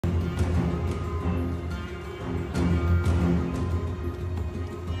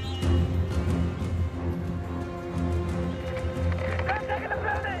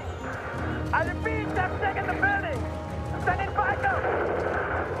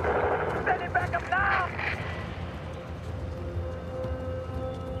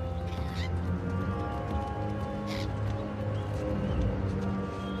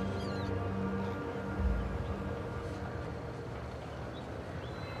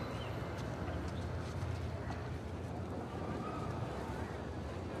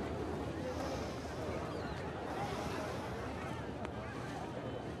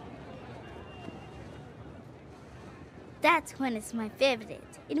That's when it's my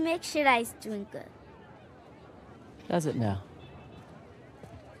favorite. It makes sure it's doing good. Does it now?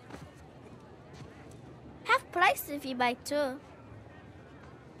 Half price if you buy two.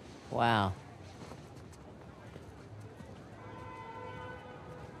 Wow.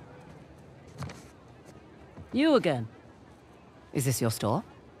 You again? Is this your store?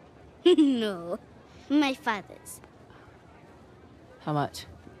 No, my father's. How much?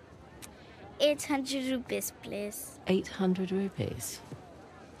 800 rupees, please. 800 rupees.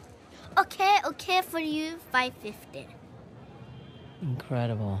 Okay, for you, 550.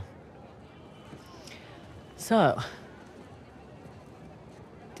 Incredible. So,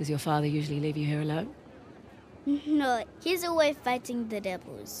 does your father usually leave you here alone? No, he's away fighting the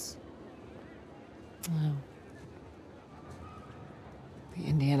rebels. Oh. The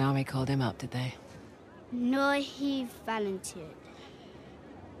Indian army called him up, did they? No, he volunteered.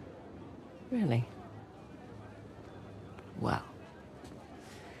 Really? Well,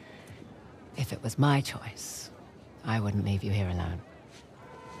 if it was my choice, I wouldn't leave you here alone.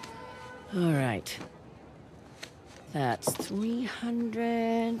 All right. That's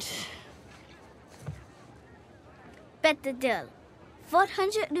 300. Better deal.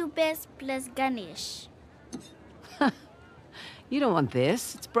 400 rupees plus Ganesh. You don't want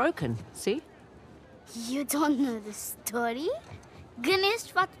this. It's broken. See? You don't know the story? Ganesh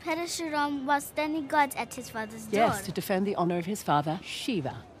fought Parashuram while standing guard at his father's door. Yes, to defend the honor of his father,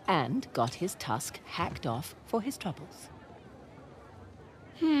 Shiva, and got his tusk hacked off for his troubles.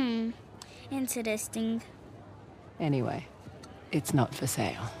 Interesting. Anyway, it's not for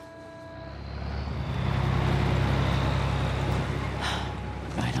sale.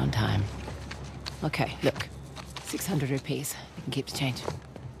 Right on time. Okay, look. 600 rupees. You can keep the change.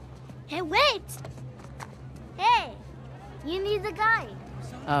 Hey, wait! Hey! You need the guide.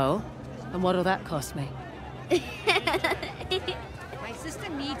 Oh? And what'll that cost me? My sister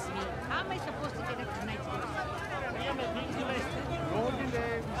needs me. How am I supposed to get it tonight?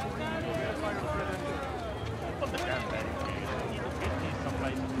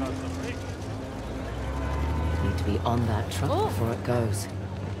 Need to be on that truck before it goes.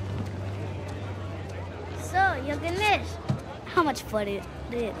 So, you're Ganesh. How much for it?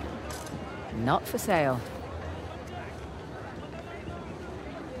 Not for sale.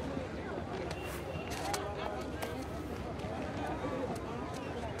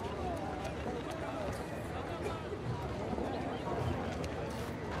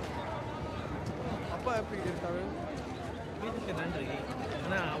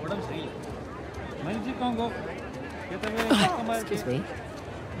 Excuse me.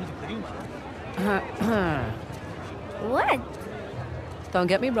 What? Don't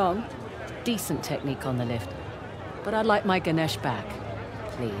get me wrong. Decent technique on the lift. But I'd like my Ganesh back.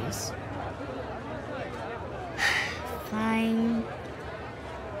 Please. Fine.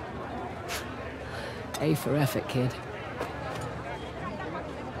 A for effort, kid.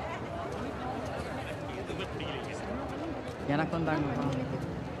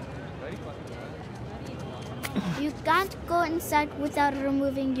 You can't go inside without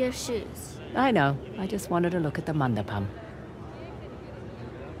removing your shoes. I know. I just wanted to look at the mandapam.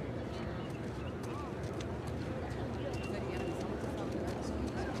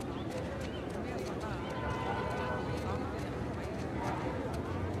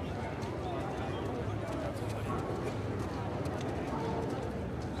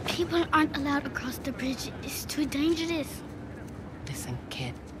 People aren't allowed across the bridge. It's too dangerous. Listen,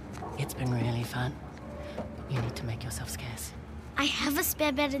 kid. It's been really fun. You need to make yourself scarce. I have a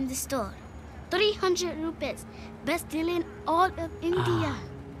spare bed in the store. 300 rupees. Best deal in all of India.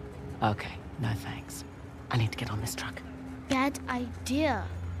 Okay, no thanks. I need to get on this truck. Bad idea.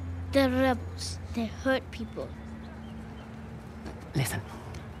 The rebels, they hurt people. Listen.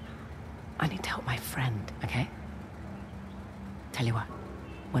 I need to help my friend, okay? Tell you what.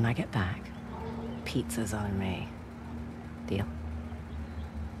 When I get back, pizza's on me. Deal?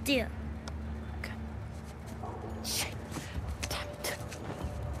 Deal. Okay. Shit. Damn it.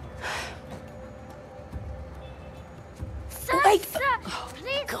 Sir, Wait! sir, Oh,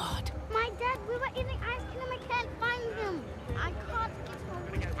 please. God. My dad, we were eating ice cream. I can't find him. I can't get home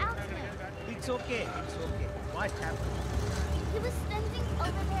without him. It's okay. What happened? He was standing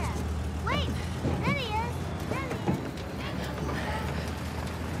over there. Wait, there he is. There he is.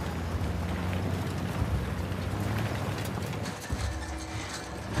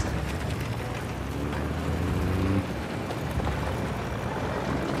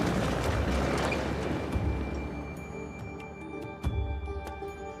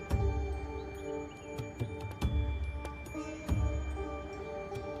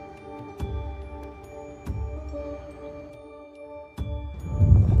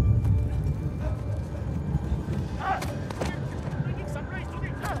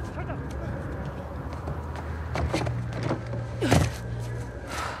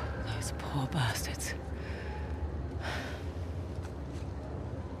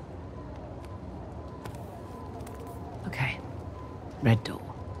 Red door.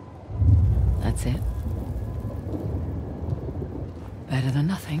 That's it. Better than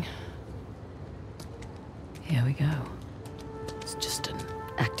nothing. Here we go. It's just an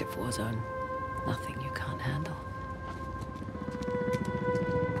active war zone. Nothing you can't handle.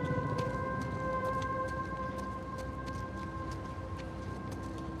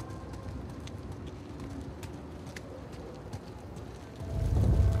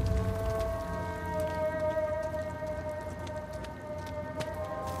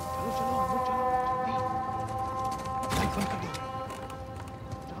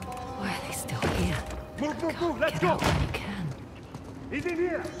 Move, let's go! When you can. He's in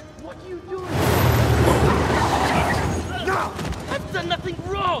here! What are you doing? No! I've done nothing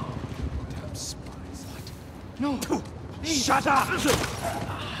wrong! Damn spies. No! Shut up!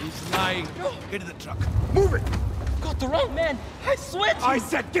 He's lying. Get in the truck. Move it! Got the wrong man! I swear to you! I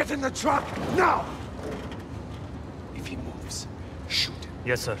said get in the truck! Now! If he moves, shoot him.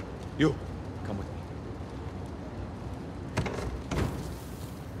 Yes, sir. You, come with me.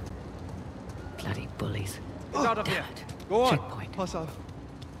 Bloody bullies. Get out of here! Go on. Checkpoint. Pass out.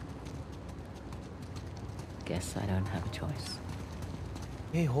 Guess I don't have a choice.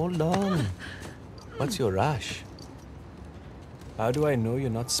 Hey, hold on. What's your rush? How do I know you're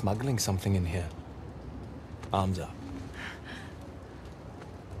not smuggling something in here? Arms up.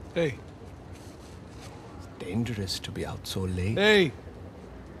 Hey. It's dangerous to be out so late. Hey!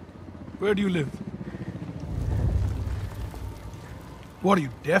 Where do you live? What are you,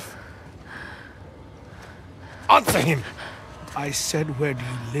 deaf? Answer him! I said, where do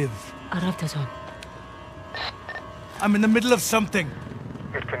you live? Out the zone. I'm in the middle of something.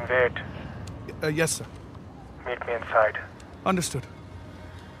 It can wait. Yes, sir. Meet me inside. Understood.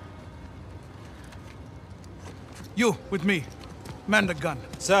 You, with me. Man the gun.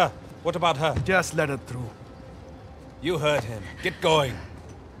 Sir, what about her? Just let her through. You heard him. Get going.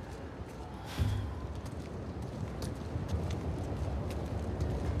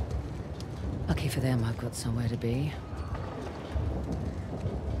 Lucky for them, I've got somewhere to be.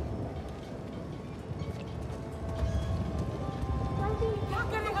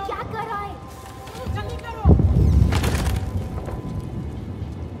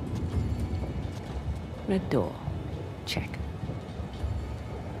 Red door. Check.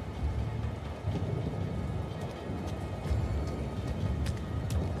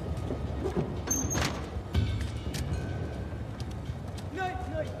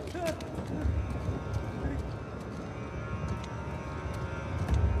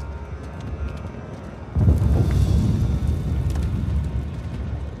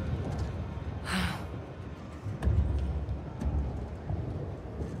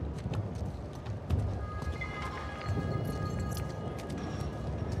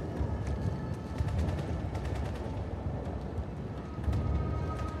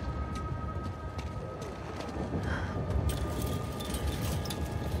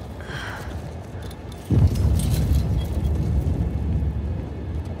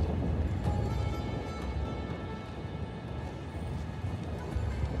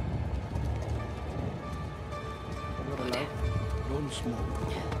 Don't smoke.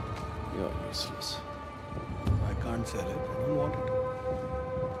 You're useless. I can't sell it. I don't want it.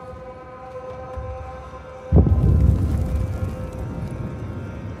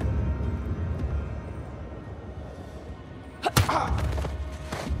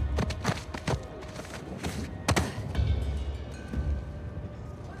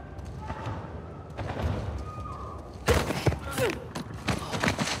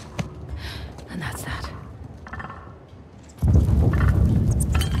 And that's that.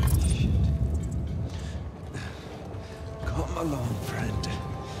 Come along, friend.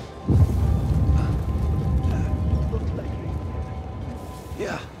 Looks like rain.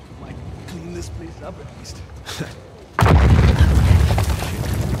 Yeah. Might clean this place up at least.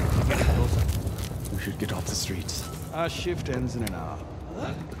 Get closer. We should get off the streets. Our shift ends in an hour.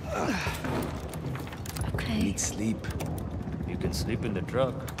 Okay. Need sleep. You can sleep in the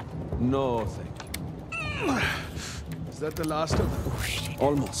truck. No, thank you. Is that the last of them? Oh, shit.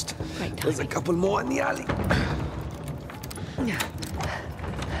 Almost. Great There's a timing. couple more in the alley.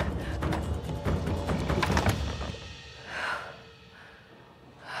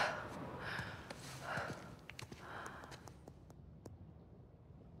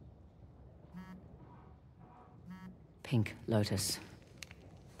 Pink lotus.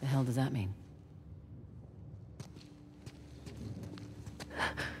 The hell does that mean?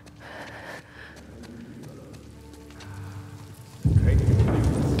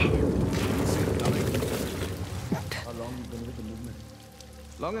 How long you been with the movement?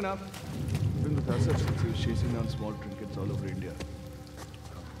 Long enough. Been with us since he was chasing down small trinkets all over India.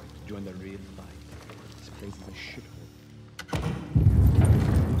 Join the real fight. This place is a shithole.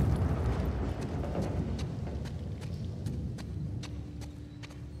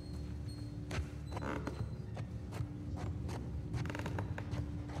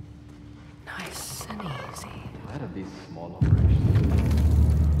 Nice and easy. Tired of these small operations.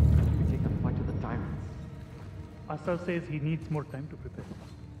 We take the fight to the tyrants. Asar says he needs more time to prepare.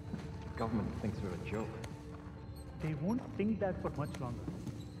 The government thinks we're a joke. They won't think that for much longer.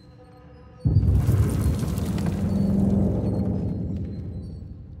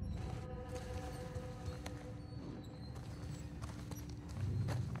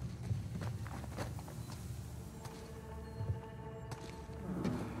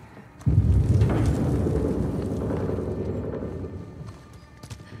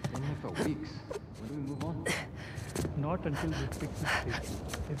 Been here for weeks. When do we move on? Not until we fix this place.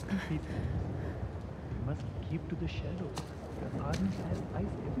 Every people. We must keep to the shadows. The army has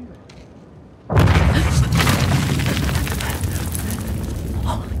eyes everywhere.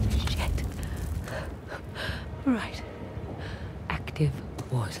 Holy shit. Right. Active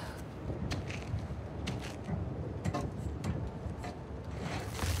war zone.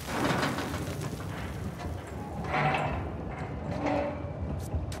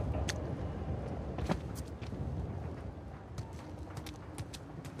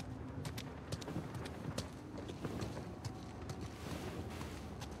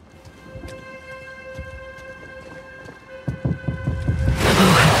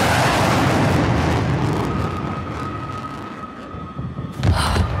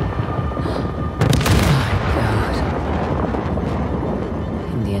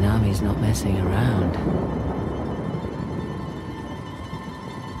 Not messing around.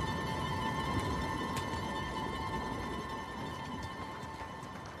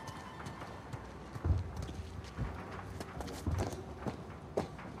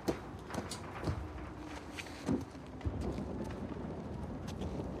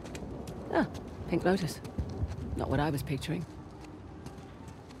 Ah, Pink Lotus. Not what I was picturing.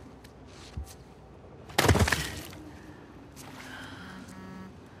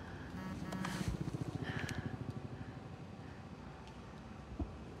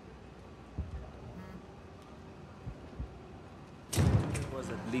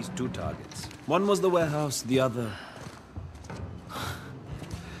 At least 2 targets. One was the warehouse, the other...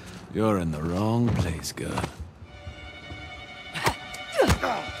 You're in the wrong place, girl.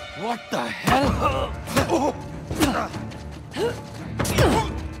 What the hell?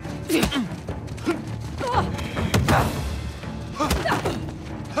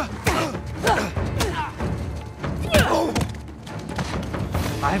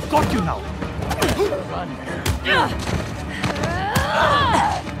 I've got you now.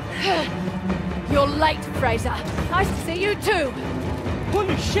 You're late, Fraser. Nice to see you too.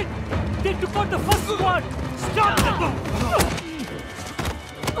 Holy shit! They took out the first squad! Stop them!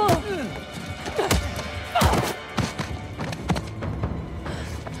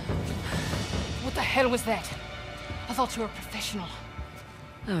 What the hell was that? I thought you were a professional.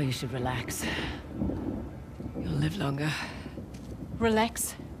 Oh, you should relax. You'll live longer.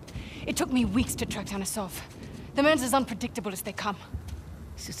 Relax? It took me weeks to track down Asov. The man's as unpredictable as they come.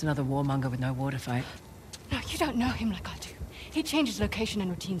 He's just another warmonger with no war to fight. No, you don't know him like I do. He changes location and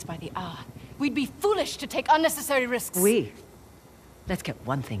routines by the hour. We'd be foolish to take unnecessary risks. Let's get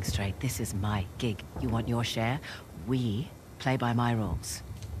one thing straight. This is my gig. You want your share? We play by my rules.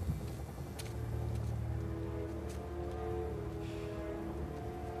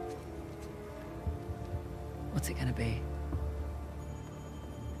 What's it gonna be?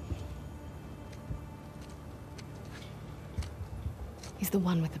 He's the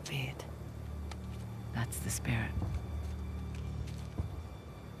one with the beard. That's the spirit.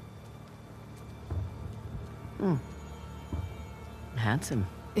 Handsome.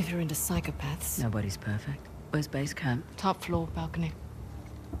 If you're into psychopaths. Nobody's perfect. Where's base camp? Top floor, balcony.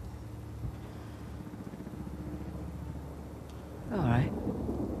 All right.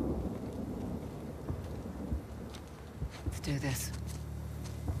 Let's do this.